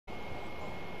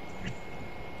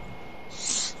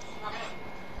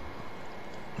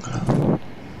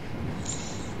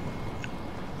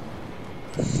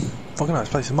Fucking hell,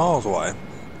 this place is miles away.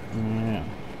 Yeah.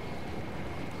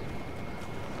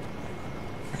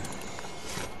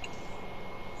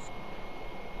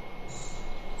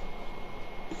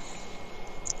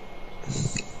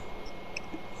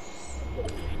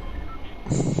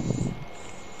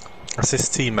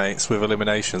 Assist teammates with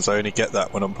eliminations. I only get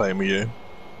that when I'm playing with you.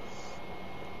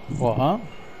 What?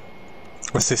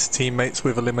 Assist teammates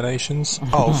with eliminations.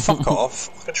 Oh, fuck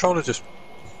off. The controller just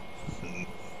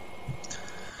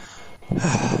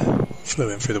flew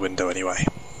in through the window anyway.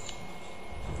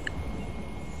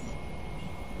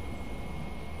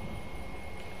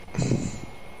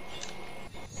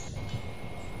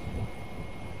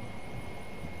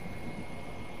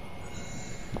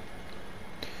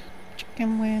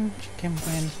 Chicken win, chicken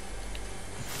win.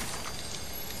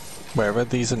 Where are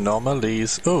these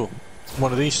anomalies? Oh,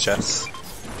 one of these chests.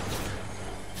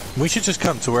 We should just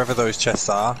come to wherever those chests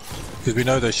are, because we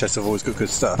know those chests have always got good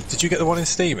stuff. Did you get the one in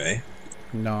Steamy?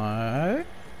 No.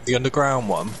 The underground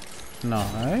one? No.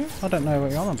 I don't know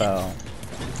what you're on about.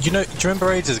 You know, do you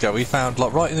remember ages ago we found,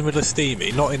 like, right in the middle of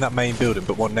Steamy, not in that main building,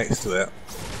 but one next to it,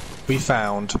 we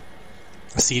found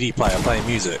a CD player playing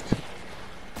music.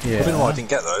 Yeah. I don't know why I didn't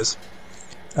get those.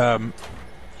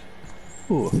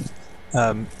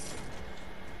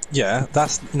 Yeah,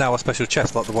 that's now a special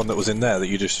chest, like the one that was in there that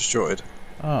you just destroyed.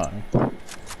 Oh.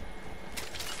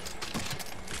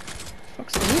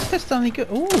 Fuck's sake, this pistol only good.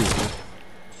 Ooh.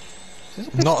 Is this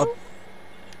a pistol? Not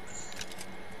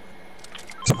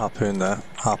a harpoon there.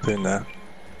 Harpoon there.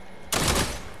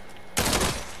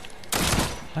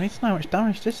 I need to know how much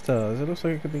damage this does. It looks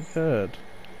like it could be good.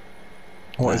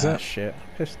 What is it? Shit.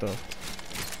 Pistol.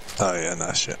 Oh yeah,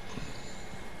 nah, shit.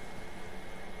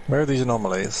 Where are these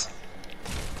anomalies?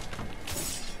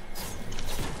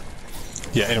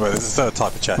 Yeah, anyway, there's a third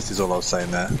type of chest is all I was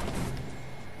saying there.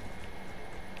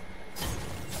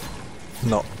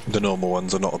 Not the normal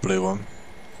ones, or not a blue one.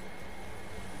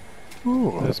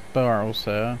 Ooh. There's barrels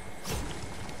there.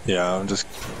 Yeah, I'm just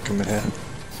coming here.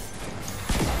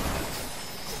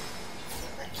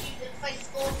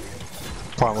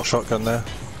 Primal shotgun there.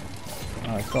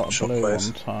 I've got a Shock blue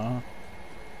waves. one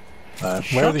tire.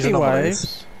 Where are these Shocky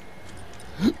anomalies?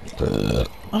 waves.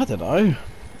 I don't know.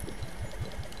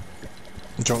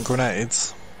 Do you want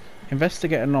grenades?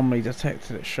 Investigate anomaly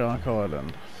detected at Shark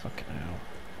Island. Fucking hell.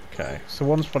 Okay, so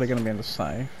one's probably going to be in the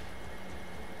safe.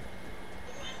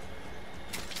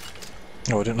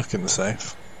 Oh, I didn't look in the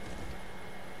safe.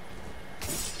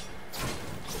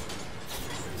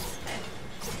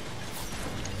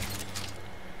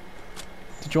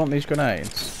 Did you want these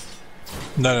grenades?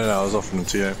 No, I was offering them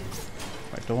to you.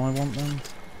 Wait, do I want them?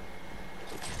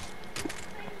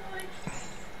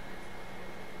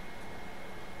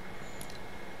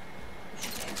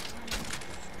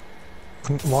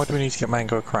 Why do we need to get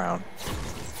Mango a crown?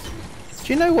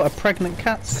 Do you know what a pregnant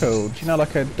cat's called? Do you know,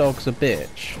 like, a dog's a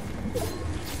bitch?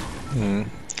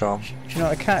 Go on. Do you know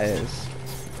what a cat is?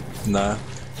 No.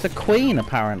 It's a queen,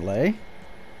 apparently.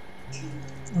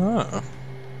 Oh.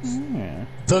 Yeah.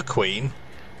 The Queen?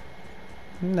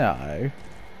 No.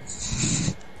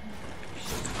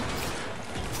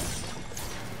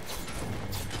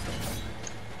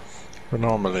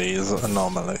 Anomalies.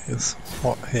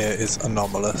 What here is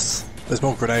anomalous? There's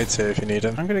more grenades here if you need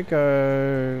them. I'm gonna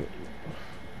go...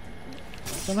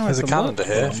 There's a calendar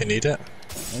here if you need it.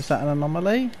 Is that an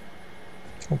anomaly?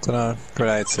 I don't know.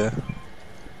 Grenades here.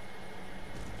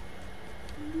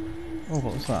 Oh,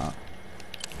 what was that?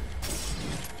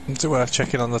 Is it worth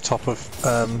checking on the top of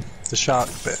the shark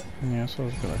bit? Yeah, so I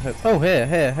was gonna hit. Oh,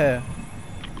 here.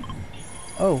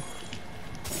 Oh,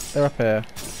 they're up here.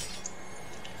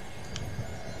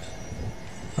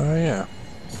 Oh yeah.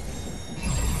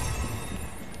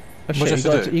 Oh, What do shit,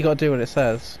 you have to do? you got to do what it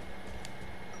says.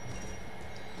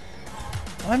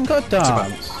 I haven't got a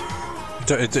dance.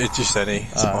 It's just any.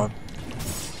 It's fine.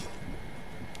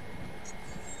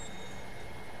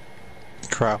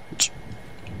 Crouch.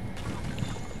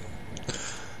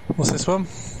 What's this one?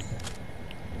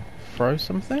 Throw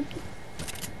something?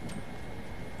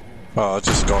 Oh, I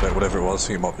just got it, whatever it was. I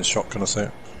think it might have been shotgun or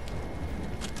something.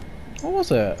 What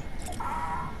was it?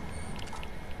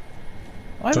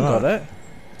 I haven't Dunno. got it.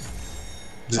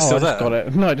 Is it Oh, still I there? just got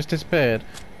it. No, it just disappeared.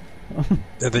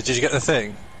 Did you get the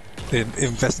thing?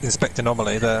 Inspect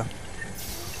anomaly there.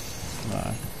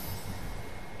 No.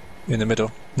 In the middle.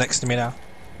 Next to me now.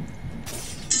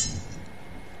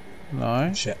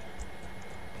 No? Shit.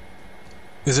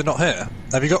 Is it not here?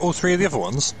 Have you got all three of the other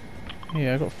ones?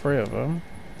 Yeah, I got 3 of them.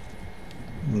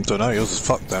 Don't know, yours is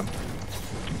fucked then.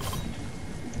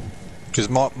 Because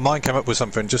mine came up with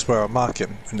something just where I'm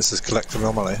marking, and it says collect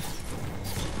anomaly.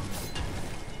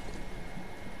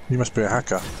 You must be a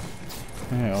hacker.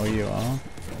 Yeah, or you are.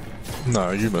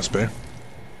 No, you must be.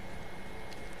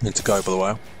 Need to go, by the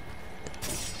way.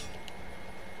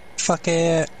 Fuck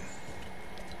it!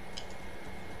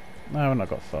 No, we've not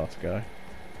got far to go.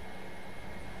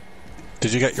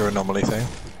 Did you get your anomaly thing?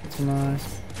 No.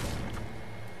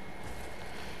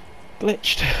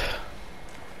 Glitched.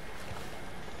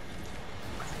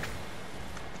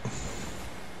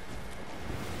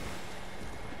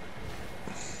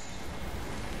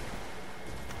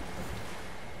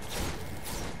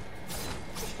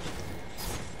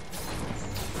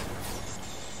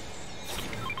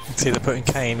 It's either putting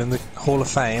Kane in the Hall of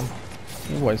Fame.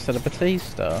 What, instead of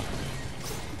Batista?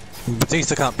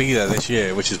 Batista can't be there this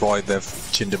year, which is why they've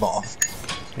chinned him off.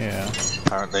 Yeah.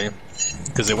 Apparently.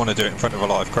 Because they want to do it in front of a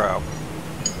live crowd.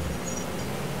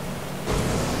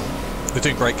 They're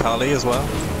doing Great Khali as well.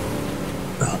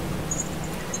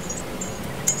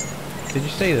 Did you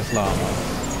see this llama?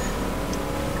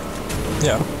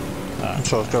 Yeah. No. I'm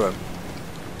sure it's going.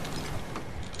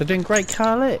 They're doing Great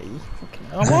Khali?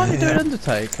 Oh, why are they doing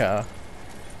Undertaker?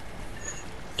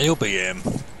 He'll be in.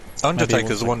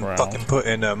 Undertaker's the one fucking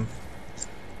putting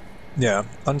yeah,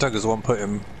 Undertaker's the one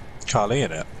putting Khali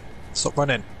in it. Stop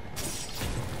running.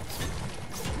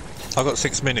 I've got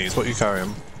 6 minis, what are you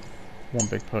carrying? One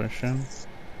big potion.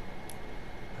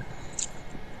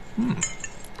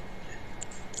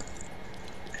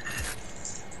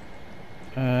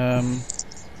 I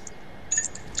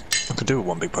could do with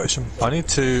one big potion. I need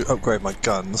to upgrade my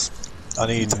guns. I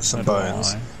need some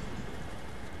bones.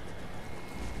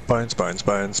 Bones, bones,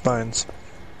 bones, bones.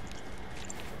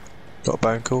 Got a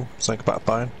bone, cool. Think about a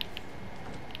bone.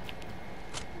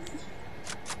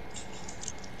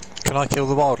 Can I kill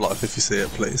the wildlife if you see it,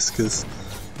 please? Because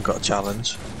I've got a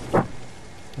challenge.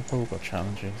 We've all got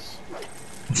challenges.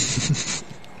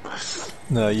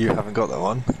 No, you haven't got that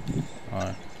one.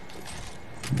 Right.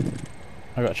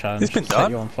 I got a challenge. It's been to set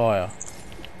done. you on fire.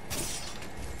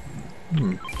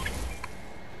 Hmm.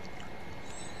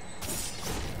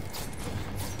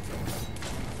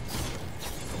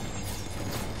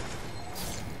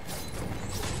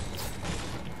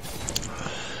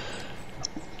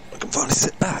 I can finally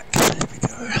sit back. There we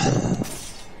go.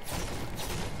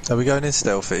 Are we going in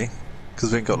stealthy?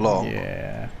 Because we ain't got long.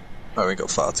 Yeah. Oh, we ain't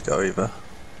got far to go either.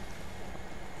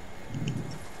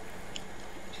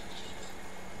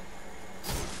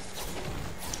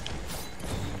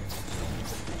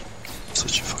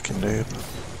 Such a fucking noob.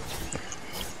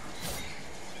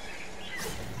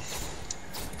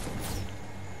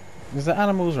 Is there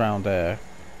animals around there?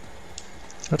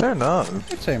 I don't know.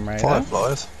 Good Tomb Raider.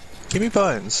 Fireflies. Give me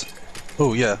bones.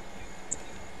 Oh yeah.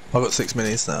 I've got 6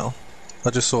 minis now. I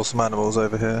just saw some animals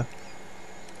over here.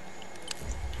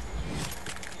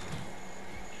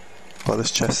 By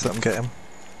this chest that I'm getting.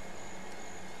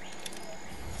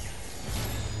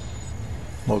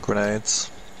 More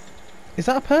grenades. Is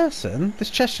that a person? This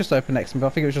chest just opened next to me, but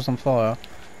I think it was just on fire.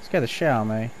 Scared the shit out of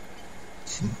me.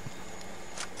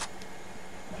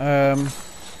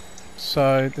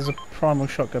 So there's a primal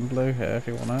shotgun blue here if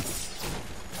you want it.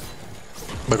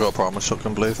 I got a primal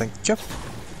shotgun blue, thank you.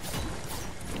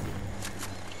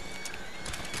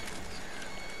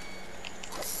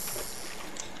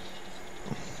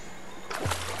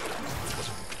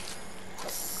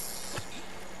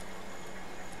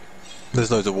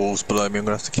 There's loads of wolves below me, I'm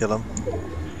gonna have to kill them.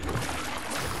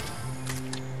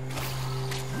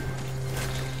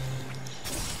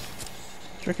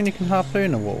 Do you reckon you can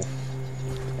harpoon a wolf?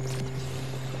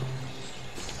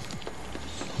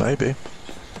 Maybe.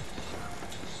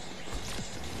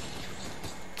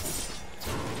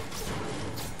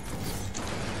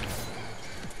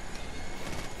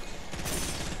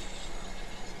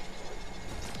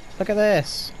 Look at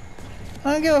this!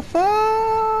 I don't give a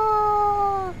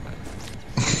fuck!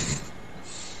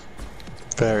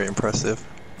 Very impressive.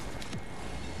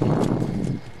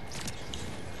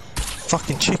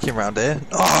 Fucking chicken round here.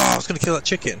 Oh, I was gonna kill that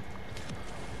chicken.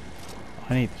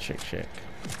 I need the chick.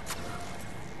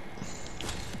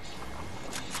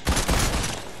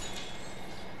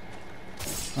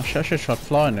 I should have tried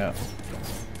flying it.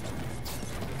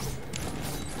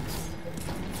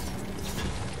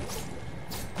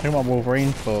 I think my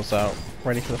Wolverine claws out,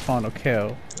 ready for the final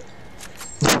kill.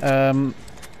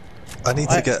 I need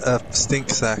to get a stink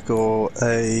sack or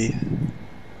a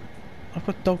I've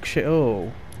got dog shit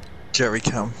all. jerry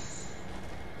can.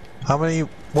 How many?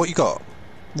 What you got?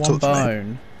 One Talk to me.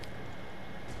 bone.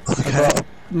 I've Okay. got a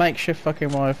makeshift fucking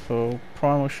rifle,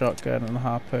 primal shotgun and a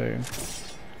harpoon.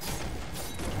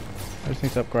 I just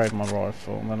need to upgrade my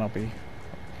rifle and then I'll be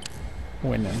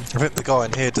winning. I think the guy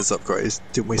in here does upgrades,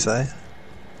 didn't we say?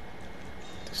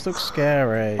 This looks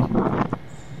scary.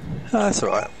 That's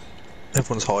alright.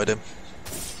 Everyone's hiding.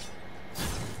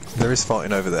 There is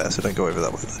fighting over there, so don't go over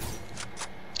that way though.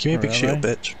 Give me a big shield,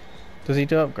 bitch. Does he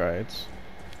do upgrades?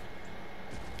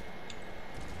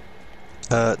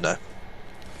 No.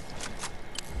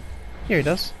 Here he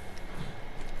does.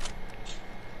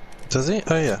 Does he?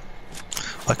 Oh yeah.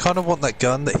 I kind of want that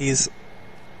gun that he's...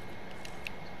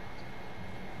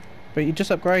 But you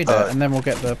just upgrade it and then we'll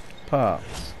get the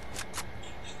parts.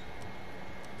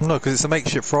 No, because it's a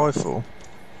makeshift rifle.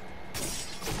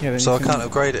 Yeah, so I can't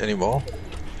upgrade it anymore.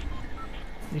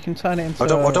 You can turn it into... I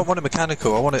don't want a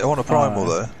mechanical, I want a primal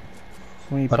though.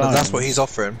 And that's what he's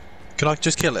offering. Can I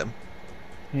just kill him?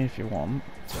 Yeah, if you want.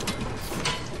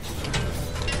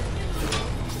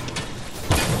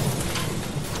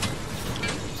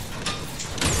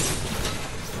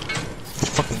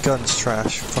 Fucking gun's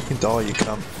trash. Fucking die, you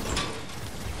cunt.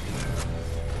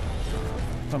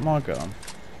 Is that my gun?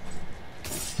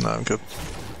 No, I'm good.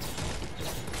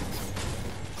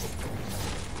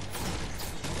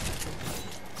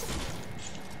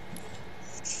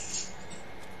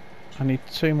 I need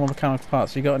 2 more mechanical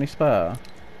parts. You got any spare?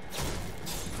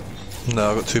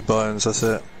 No, I've got 2 bones, that's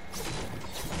it.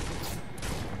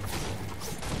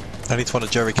 I need to find a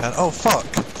jerry can. Oh fuck!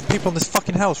 People in this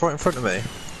fucking house right in front of me.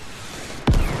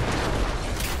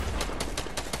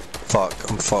 Fuck,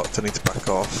 I'm fucked, I need to back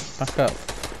off. Back up.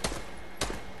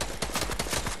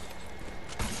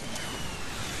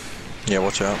 Yeah,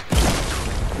 watch out.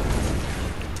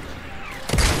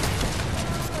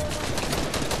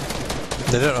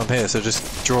 They don't know I'm here, so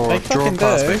just draw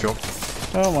past me if you want.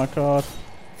 Oh my god.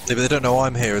 Yeah, but they don't know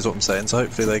I'm here is what I'm saying, so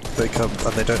hopefully they come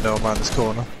and they don't know I'm around this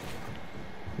corner.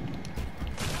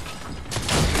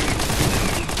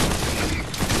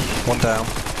 One down.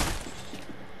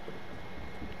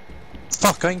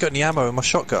 Fuck, I ain't got any ammo in my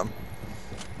shotgun.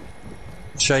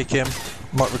 Shake him.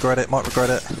 Might regret it, might regret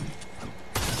it.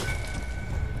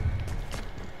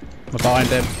 We're behind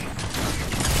him.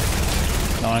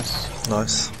 Nice.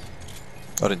 Nice.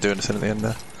 I didn't do anything at the end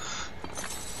there.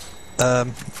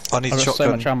 I need I've got shotgun.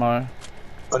 so much ammo.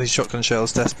 I need shotgun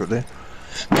shells desperately.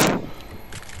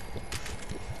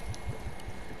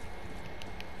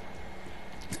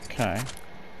 Okay.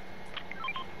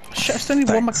 Shit, I still need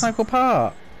one Thanks. mechanical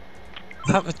part.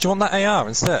 Do you want that AR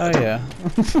instead? Oh yeah.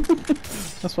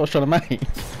 That's what I was trying to make. Do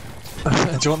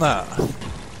you want that?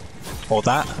 Or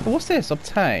that? What's this?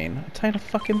 Obtain. Obtain a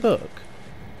fucking book.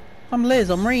 I'm Liz,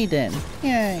 I'm reading.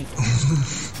 Yay.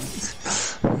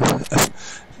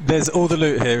 There's all the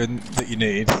loot here that you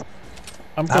need.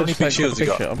 I'm How many big shields you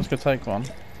got? I'm just gonna take one.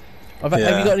 Have you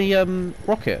got any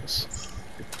rockets?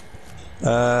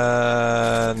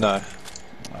 No.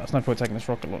 There's no point taking this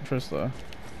rocket launcher, is there?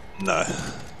 No.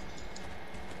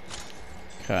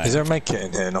 Okay. Is there a med kit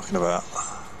in here knocking about?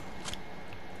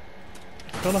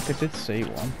 I feel like I did see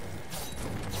one.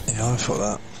 Yeah, I thought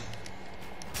that.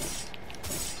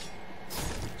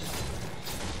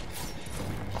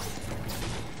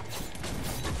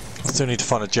 I still need to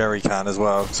find a jerry can as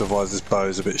well, because otherwise this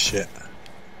bow's a bit shit.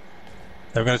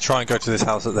 I'm going to try and go to this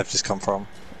house that they've just come from.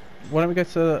 Why don't we go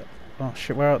to... Oh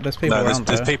shit, where are... There's people around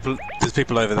there's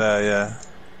people over there, yeah.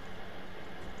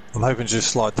 I'm hoping to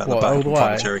just slide down the back and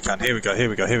find a jerry can. Here we go, here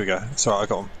we go, here we go. It's alright, I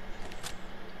got them.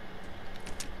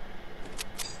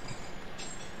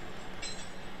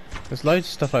 There's loads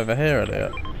of stuff over here,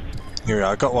 Elliot. Here we go,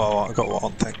 I got what I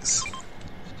want, thanks.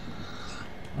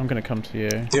 I'm gonna come to you.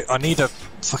 Dude, I need a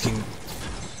fucking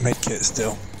medkit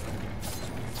still.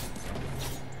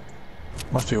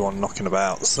 Must be one knocking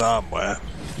about somewhere.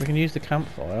 We can use the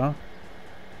campfire.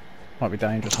 Might be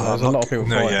dangerous. There's a lot of people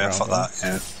fighting yeah, around fuck them.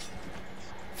 that,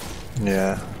 yeah.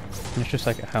 Yeah. Let's just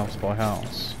take it house by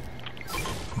house.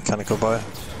 Mechanical bow.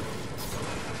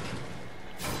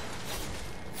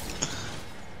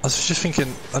 I was just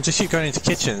thinking, I just keep going into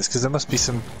kitchens because there must be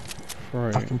some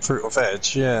fucking fruit or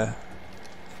veg, yeah.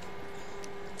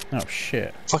 Oh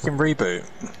shit. Fucking reboot.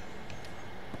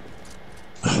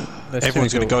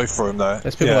 Everyone's going to go for him though.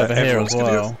 There's people over here as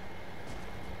well.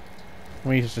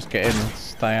 We need to just get in and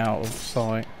stay out of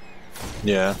sight.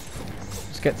 Yeah.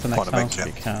 Let's get to the next house if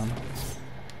you can.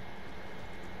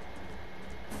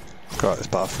 Go out this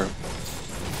bathroom.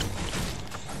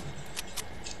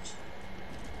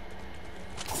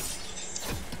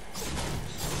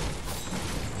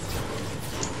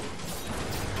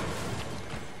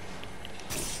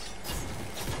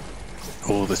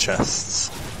 All the chests.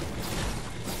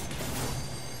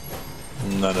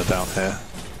 None are down here.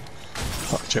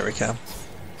 Fuck jerry can.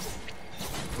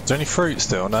 Is there any fruit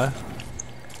still? No?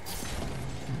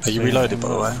 Are you reloaded by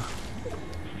the way?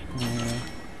 Yeah.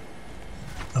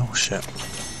 Oh shit.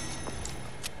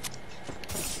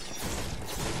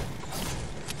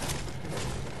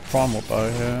 primal bow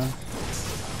here.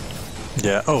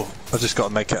 Yeah, oh, I've just got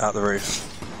to make it out the roof.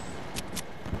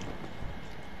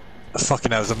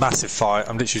 Fucking hell, there's a massive fight.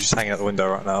 I'm literally just hanging out the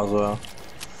window right now as well.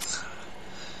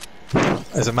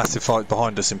 There's a massive fight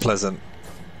behind us in Pleasant.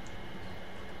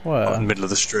 Where? Right in the middle of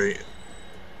the street.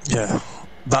 Yeah,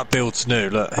 that build's new,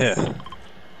 look, here.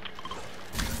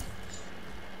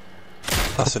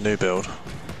 That's a new build.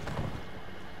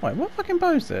 Wait, what fucking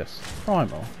bow is this?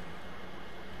 Primal.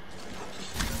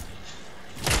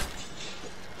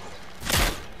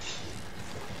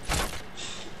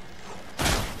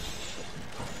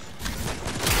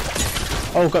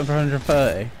 Oh, got it for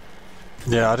 130.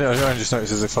 Yeah, I only just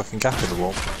noticed there's a fucking gap in the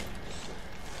wall.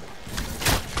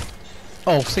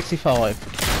 Oh, 65.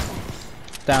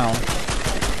 Down.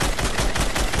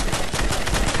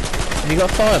 Have you got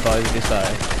a fire bow, did you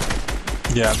say?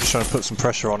 Yeah, I'm just trying to put some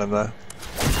pressure on him there.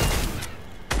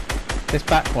 This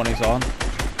back one is on.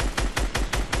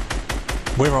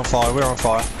 We're on fire, we're on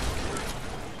fire.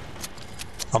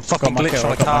 I'm fucking glitched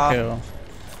on a car.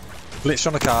 Glitched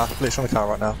on a car, glitched on a car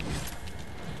right now.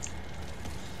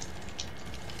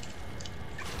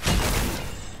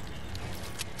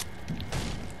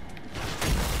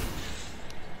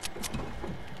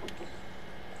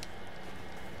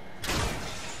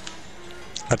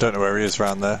 I don't know where he is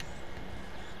around there.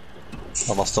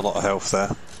 I lost a lot of health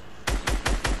there.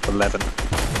 11.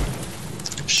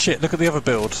 Shit, look at the other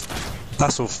build.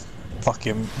 That's all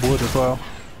fucking wood as well.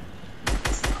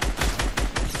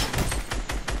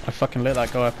 I fucking lit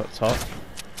that guy up at top.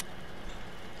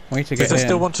 We need to get Is there in.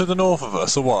 still one to the north of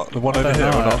us or what? The one I over don't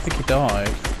here know, or I not? think he died.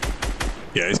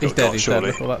 Yeah, he's He's got dead, got he's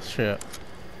surely. dead, look all that shit.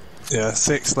 Yeah,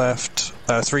 6 left.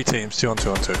 3 teams, 2 on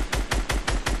 2 on 2.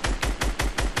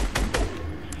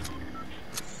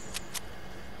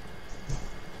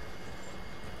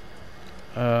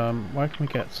 Where can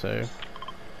we get to?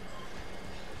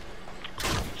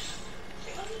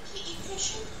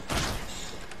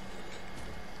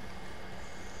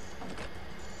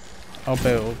 I'll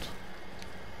build.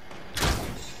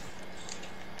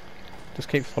 Just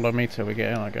keep following me till we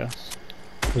get in, I guess.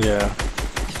 Yeah.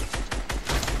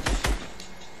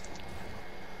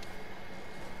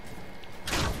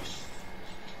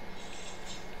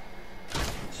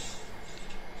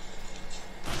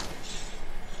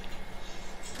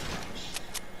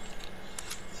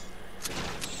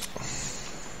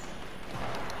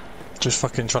 Just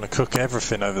fucking trying to cook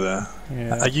everything over there.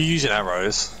 Yeah. Are you using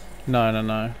arrows? No, no,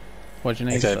 no. What do you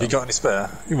need? Okay, have you some? got any spare?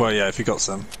 Well, yeah, if you got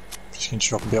some. Just can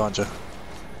drop them behind you.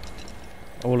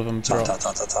 All of them Ta drop. ta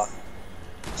ta ta ta.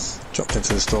 Dropped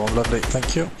into the storm, lovely,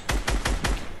 thank you.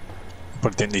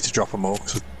 Probably didn't need to drop them all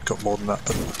because I've got more than that,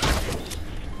 but...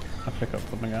 I'll pick up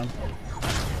them again.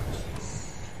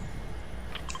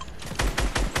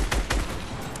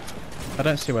 I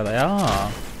don't see where they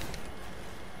are.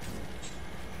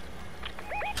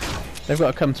 They've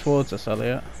got to come towards us,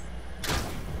 Elliot.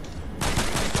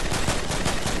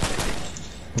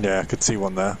 Yeah, I could see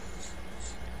one there.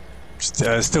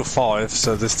 There's still 5,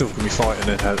 so there's still going to be fighting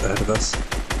ahead of us.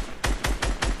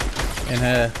 In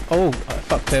here. Oh, I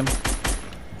fucked him.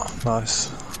 Nice.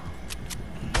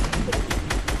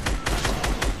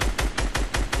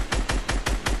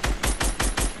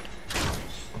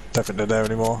 Don't think they're there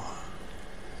anymore.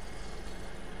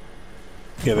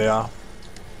 Yeah, they are.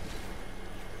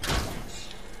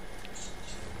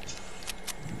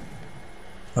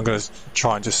 I'm going to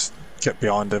try and just get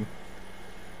behind him.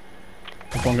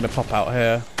 I'm going to pop out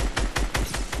here.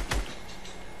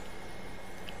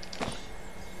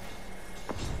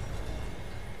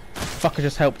 Fuck, I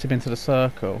just helped him into the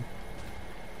circle.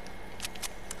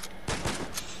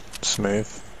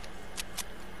 Smooth.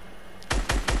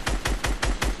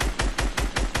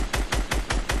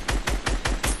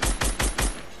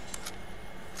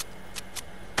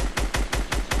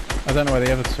 I don't know where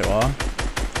the other two are.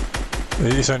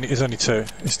 It's only 2.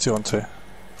 It's 2 on 2.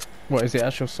 What, is it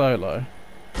actual solo?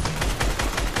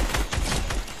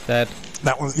 Dead.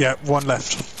 That one, yeah, 1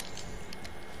 left.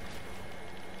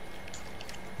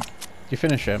 You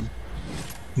finish him?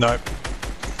 No.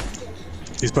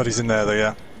 His buddy's in there though,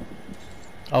 yeah.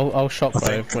 I'll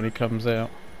shockwave when he comes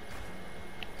out.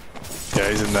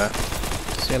 Yeah, he's in there.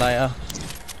 See you later.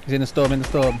 He's in the storm,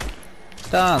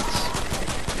 Dance!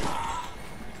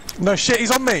 No shit, he's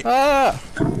on me! Ah!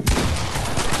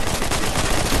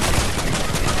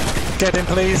 Get him,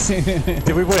 please.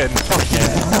 Did we win? Fuck yeah.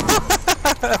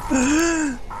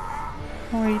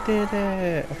 Oh, he did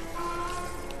it.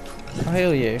 I'll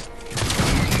heal you.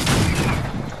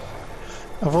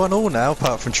 I've won all now,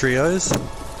 apart from trios.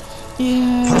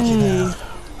 Yay!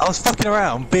 I was fucking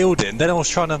around building, then I was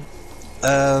trying to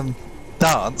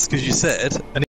dance because you said, and